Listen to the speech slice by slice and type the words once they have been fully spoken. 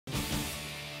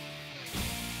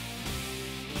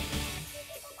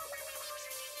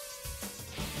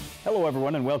Hello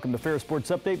everyone and welcome to Ferris Sports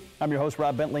Update. I'm your host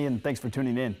Rob Bentley and thanks for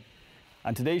tuning in.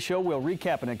 On today's show we'll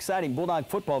recap an exciting Bulldog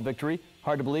football victory.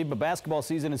 Hard to believe, but basketball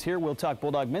season is here. We'll talk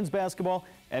Bulldog men's basketball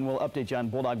and we'll update you on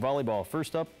Bulldog volleyball.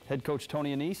 First up, head coach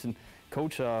Tony Annese. And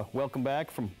Coach, welcome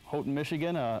back from Houghton,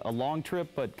 Michigan. A long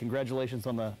trip, but congratulations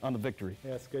on the victory.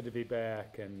 Yeah, it's good to be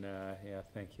back, and yeah,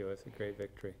 thank you. It's a great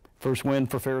victory. First win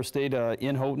for Ferris State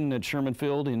in Houghton at Sherman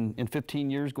Field in 15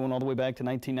 years, going all the way back to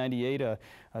 1998.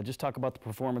 Just talk about the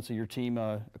performance of your team,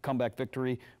 a comeback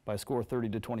victory by a score of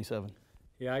 30-27.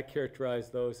 Yeah, I characterize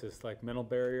those as like mental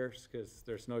barriers because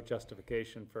there's no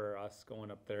justification for us going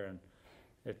up there, and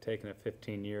it taken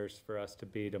 15 years for us to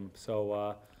beat them.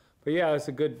 So. But yeah, it was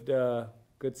a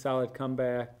good solid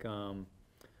comeback.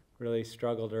 Really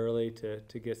struggled early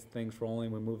to get things rolling.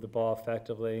 We moved the ball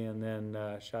effectively and then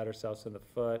shot ourselves in the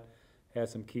foot. Had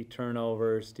some key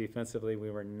turnovers. Defensively, we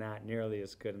were not nearly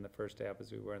as good in the first half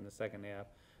as we were in the second half.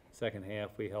 Second half,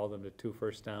 we held them to 2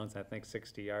 first downs, I think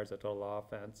 60 yards of total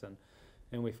offense.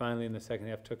 And we finally, in the second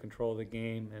half, took control of the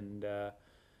game and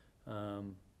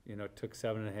you know, took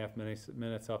 7.5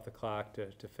 minutes off the clock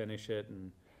to finish it.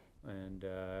 And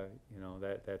you know,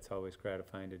 that's always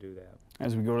gratifying to do that.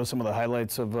 As we go to some of the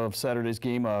highlights of Saturday's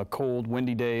game, a cold,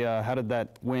 windy day, how did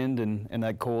that wind and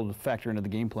that cold factor into the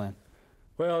game plan?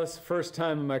 Well, it's the first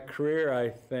time in my career I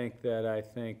think you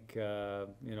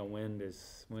know, wind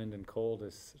and cold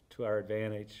is to our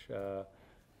advantage.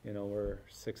 You know, we're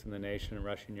 6th in the nation in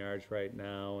rushing yards right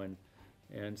now,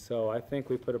 and so I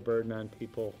think we put a burden on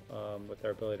people with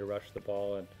our ability to rush the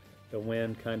ball, and the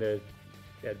wind kind of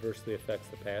adversely affects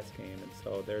the pass game, and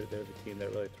so they're the team that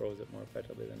really throws it more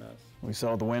effectively than us. We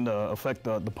saw the wind affect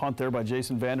the punt there by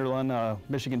Jason Vanderlyn.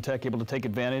 Michigan Tech able to take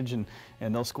advantage, and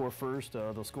they'll score first.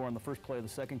 They'll score on the first play of the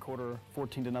second quarter,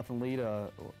 14-0 lead.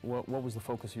 What was the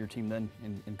focus of your team then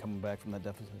in coming back from that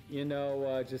deficit? You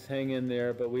know, just hang in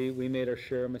there, but we made our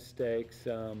share of mistakes.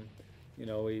 You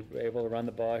know, we were able to run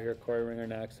the ball here. Corey Ringer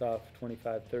knocks off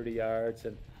 25-30 yards,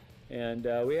 and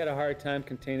we had a hard time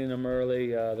containing them early.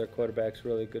 Their quarterback's a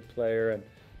really good player,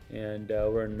 and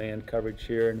we're in man coverage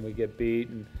here, and we get beat.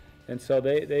 And so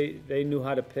they knew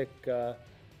how to pick the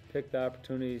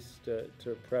opportunities to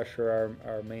pressure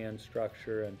our man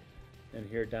structure. And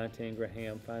here Dante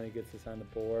Ingraham finally gets us on the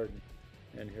board.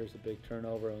 And here's a big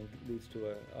turnover and leads to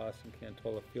an Austin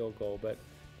Cantola field goal. But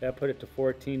that put it to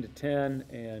 14-10,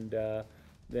 and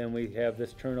then we have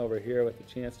this turnover here with a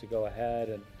chance to go ahead,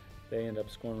 and they end up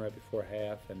scoring right before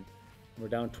half, and we're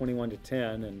down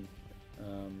 21-10. And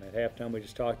at halftime, we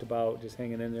just talked about just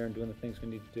hanging in there and doing the things we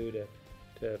need to do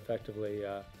to effectively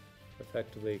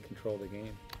control the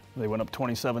game. They went up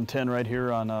 27-10 right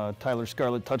here on Tyler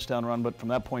Scarlett touchdown run, but from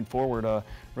that point forward,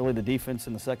 really the defense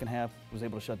in the second half was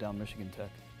able to shut down Michigan Tech.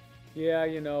 Yeah,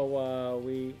 you know,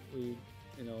 we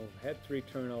you know, had 3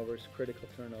 turnovers, critical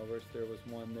turnovers. There was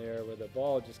one there where the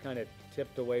ball just kind of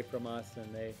tipped away from us,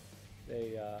 and they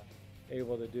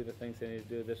able to do the things they need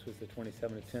to do. This was the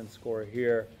 27-10 score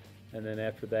here, and then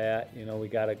after that, you know, we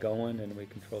got it going and we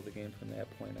controlled the game from that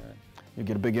point on. You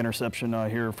get a big interception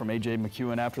here from A.J.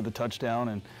 McEwen after the touchdown,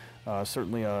 and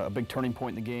certainly a big turning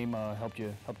point in the game. Helped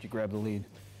you grab the lead.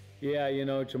 Yeah, you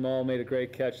know, Jamal made a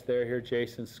great catch there. Here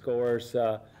Jason scores,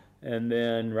 and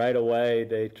then right away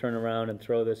they turn around and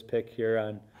throw this pick here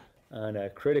on a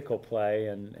critical play,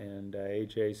 and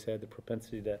A.J.'s had the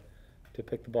propensity to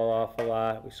pick the ball off a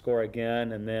lot. We score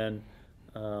again, and then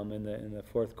in the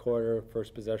fourth quarter,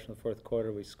 first possession of the fourth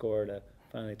quarter, we score to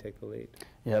finally take the lead.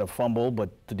 You had a fumble,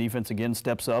 but the defense again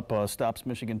steps up, stops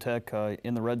Michigan Tech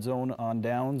in the red zone on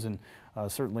downs, and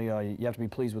certainly you have to be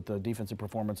pleased with the defensive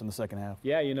performance in the second half.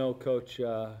 Yeah, you know, Coach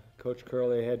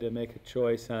Curley had to make a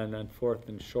choice on 4th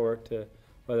and short to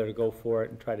whether to go for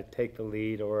it and try to take the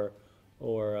lead or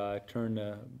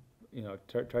turn you know,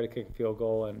 try to kick a field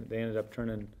goal, and they ended up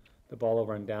turning the ball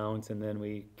over on downs, and then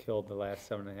we killed the last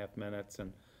 7.5 minutes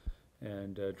and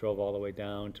drove all the way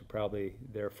down to probably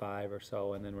their 5 or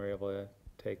so, and then we were able to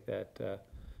take that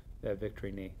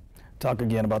victory knee. Talk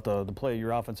again about the play of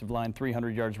your offensive line,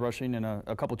 300 yards rushing, and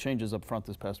a couple changes up front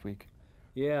this past week.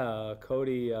 Yeah,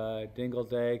 Cody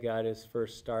Dingleday got his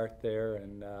first start there,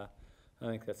 and I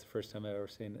think that's the first time I've ever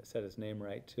said his name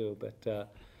right too. But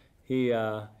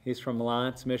he's from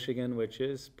Lawrence, Michigan, which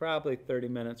is probably 30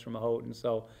 minutes from Houghton,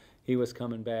 so he was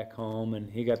coming back home,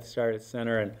 and he got the start at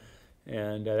center,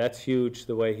 and that's huge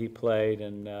the way he played.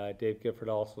 And Dave Gifford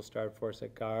also started for us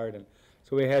at guard, and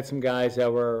so we had some guys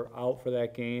that were out for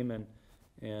that game,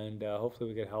 and hopefully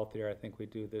we get healthier. I think we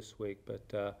do this week,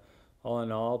 but all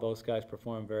in all, those guys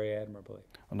performed very admirably.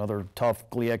 Another tough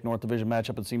GLIAC North Division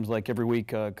matchup. It seems like every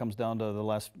week comes down to the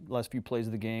last few plays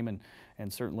of the game,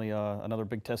 and certainly another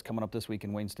big test coming up this week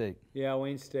in Wayne State. Yeah,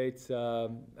 Wayne State's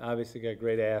obviously got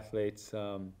great athletes.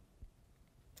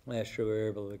 Last year we were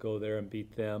able to go there and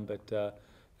beat them, but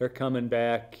they're coming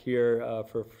back here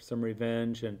for some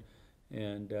revenge, and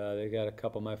they got a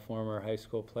couple of my former high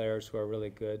school players who are really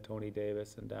good. Tony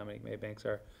Davis and Dominic Maybanks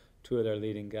are two of their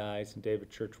leading guys, and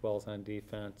David Churchwell's on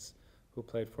defense, who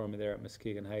played for me there at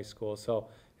Muskegon High School. So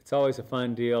it's always a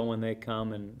fun deal when they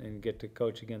come and get to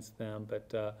coach against them.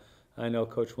 But I know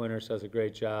Coach Winters does a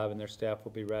great job, and their staff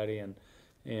will be ready, and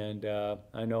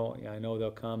I know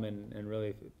they'll come and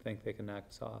really think they can knock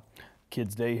us off.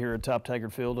 Kids Day here at Top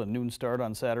Tiger Field, a noon start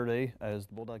on Saturday as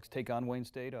the Bulldogs take on Wayne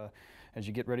State. As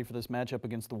you get ready for this matchup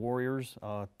against the Warriors,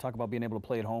 talk about being able to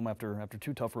play at home after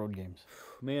two tough road games.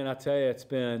 Man, I'll tell you, it's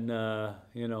been,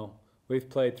 we've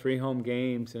played 3 home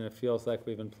games, and it feels like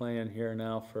we've been playing here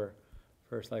now for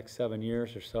like 7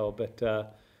 years or so.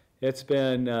 But it's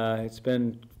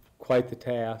been quite the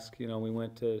task. We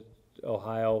went to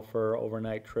Ohio for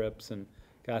overnight trips and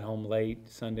got home late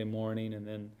Sunday morning, and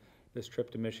then this trip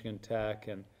to Michigan Tech,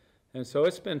 and so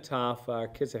it's been tough. Our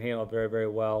kids have handled very, very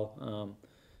well.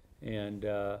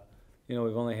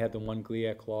 We've only had the one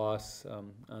GLIAC loss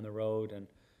on the road,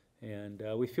 and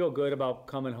we feel good about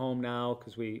coming home now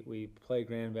because we played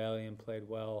Grand Valley and played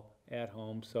well at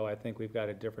home. So I think we've got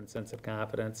a different sense of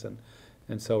confidence,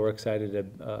 and so we're excited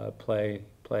to play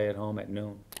at home at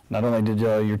noon. Not only did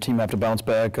your team have to bounce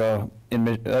back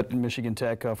at Michigan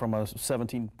Tech from a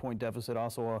 17-point deficit,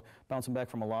 also bouncing back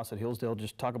from a loss at Hillsdale.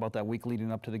 Just talk about that week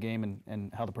leading up to the game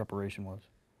and how the preparation was.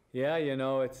 Yeah,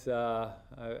 it's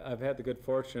I've had the good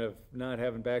fortune of not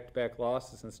having back-to-back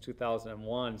losses since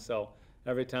 2001. So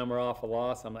every time we're off a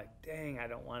loss, I'm like, dang, I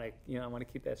don't want to, I want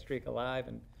to keep that streak alive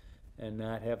and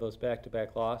not have those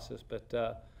back-to-back losses. But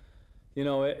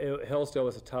Hillsdale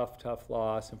was a tough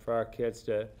loss, and for our kids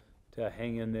to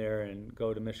hang in there and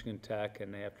go to Michigan Tech,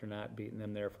 and after not beating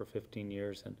them there for 15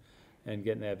 years and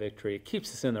getting that victory, it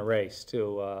keeps us in the race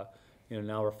too.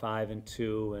 Now we're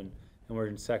 5-2 and we're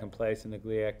in second place in the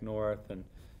GLIAC North, and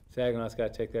Saginaw's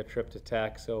got to take that trip to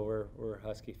Tech, so we're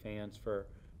Husky fans for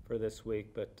this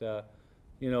week. But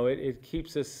it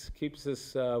keeps us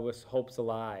with hopes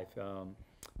alive.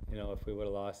 If we would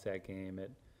have lost that game,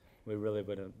 we really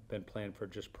would have been playing for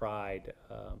just pride.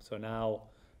 So now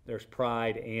there's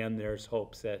pride and there's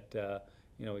hopes that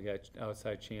we got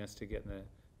outside chance to get in the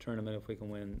tournament if we can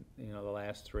win the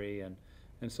last 3, and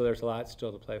so there's a lot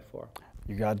still to play for.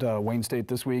 You got Wayne State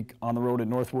this week on the road at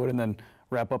Northwood, and then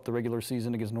wrap up the regular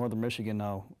season against Northern Michigan.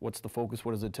 Now, what's the focus?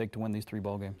 What does it take to win these 3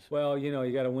 ball games? Well, you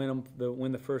got to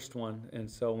win the first one, and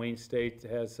so Wayne State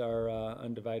has our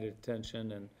undivided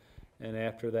attention, and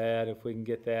after that, if we can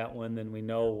get that one, then we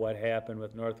know what happened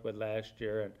with Northwood last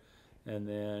year, and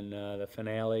then the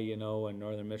finale, when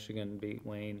Northern Michigan beat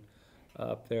Wayne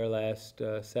up there last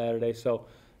Saturday. So,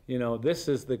 this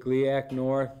is the GLIAC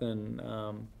North,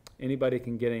 and anybody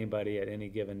can get anybody at any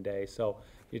given day. So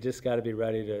you just got to be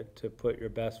ready to put your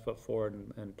best foot forward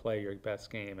and play your best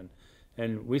game.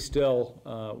 And we still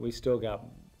got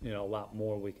a lot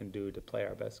more we can do to play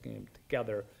our best game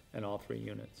together in all 3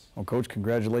 units. Well, Coach,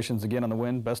 congratulations again on the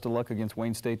win. Best of luck against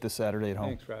Wayne State this Saturday at home.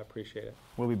 Thanks, Rob. Appreciate it.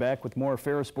 We'll be back with more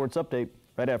Ferris Sports Update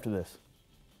right after this.